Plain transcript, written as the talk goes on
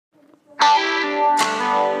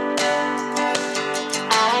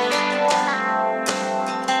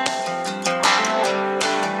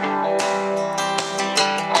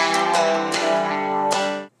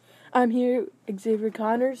I'm here, Xavier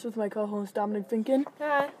Connors, with my co-host Dominic Finken.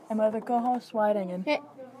 Hi. And my other co-host, Wyatt Engen. Hey.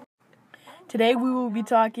 Today we will be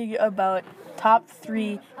talking about top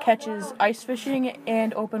 3 catches ice fishing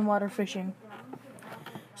and open water fishing.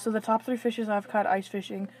 So the top 3 fishes I've caught ice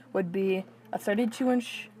fishing would be a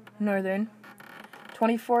 32-inch northern,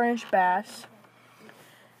 24-inch bass,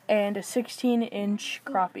 and a 16-inch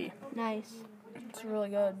crappie. Nice. It's really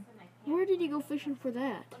good. Where did you go fishing for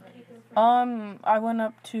that? I went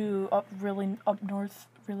up north,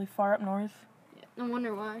 really far up north. Yeah, no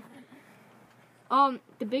wonder why.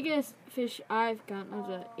 The biggest fish I've gotten was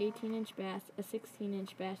a 18-inch bass, a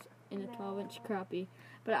 16-inch bass, and a 12-inch crappie.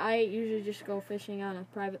 But I usually just go fishing on a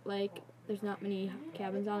private lake. There's not many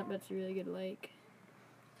cabins on it, but it's a really good lake.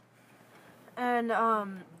 And I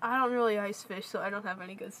don't really ice fish, so I don't have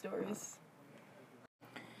any good stories.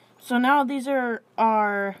 So now these are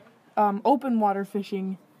our open water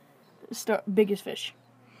fishing biggest fish.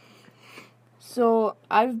 So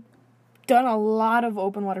I've done a lot of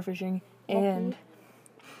open water fishing, and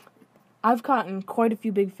I've caught quite a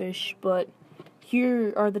few big fish, but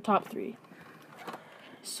here are the top 3.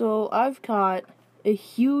 So I've caught a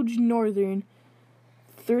huge northern,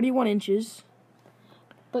 31 inches.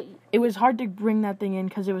 But it was hard to bring that thing in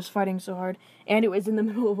because it was fighting so hard, and it was in the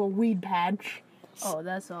middle of a weed patch. Oh,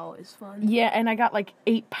 that's always fun. Yeah, and I got like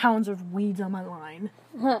 8 pounds of weeds on my line.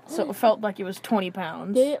 So it felt like it was 20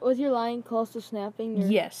 pounds. Was your line close to snapping? Or?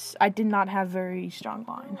 Yes, I did not have very strong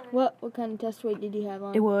line. What kind of test weight did you have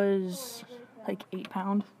on? It was like 8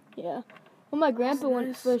 pounds. Yeah. Well, my grandpa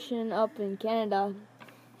went fishing up in Canada.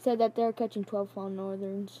 Said that they're catching 12-pound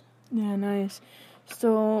northerns. Yeah, nice.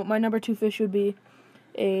 So my number 2 fish would be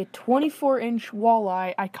a 24-inch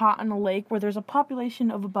walleye I caught on a lake where there's a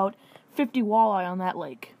population of about 50 walleye on that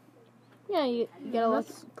lake. Yeah, you got a lot.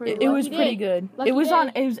 It was pretty good. Lucky It was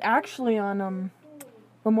day. It was actually on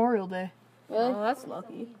Memorial Day. Really? Oh, that's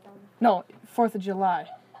lucky. No, 4th of July,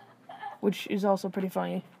 which is also pretty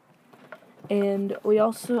funny. And I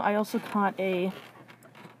also caught a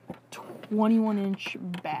 21-inch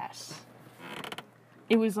bass.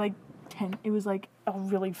 It was like a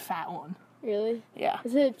really fat one. Really? Yeah.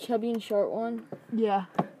 Is it a chubby and short one? Yeah.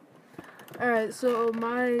 Alright, so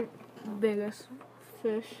my biggest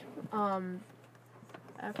fish, I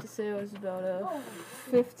have to say it was about a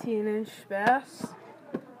 15-inch bass.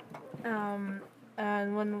 And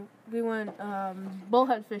when we went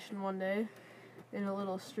bullhead fishing one day in a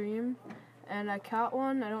little stream, and I caught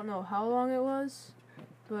one, I don't know how long it was,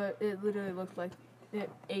 but it literally looked like it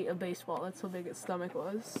ate a baseball. That's how big its stomach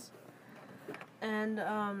was. And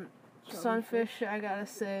sunfish, I gotta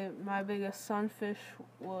say, my biggest sunfish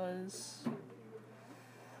was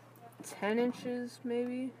 10 inches,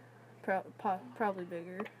 maybe. Probably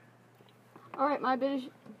bigger. Alright, my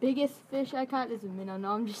biggest fish I caught is a minnow.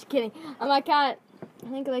 No, I'm just kidding. I caught, I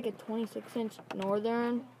think, like a 26-inch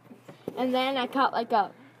northern. And then I caught like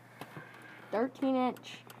a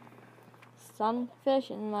 13-inch sunfish,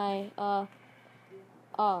 and my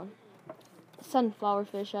sunflower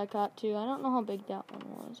fish I caught too. I don't know how big that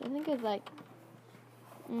one was. I think it's like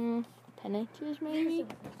 10 inches maybe.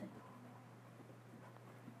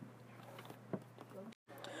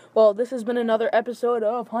 Well, this has been another episode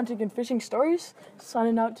of Hunting and Fishing Stories.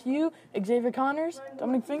 Signing out to you, Xavier Connors,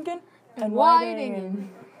 Dominic Finken, and Wyatt Engen.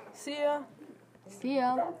 See ya. See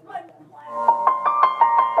ya.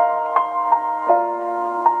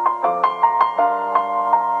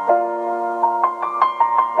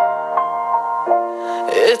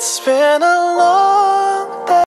 It's been a long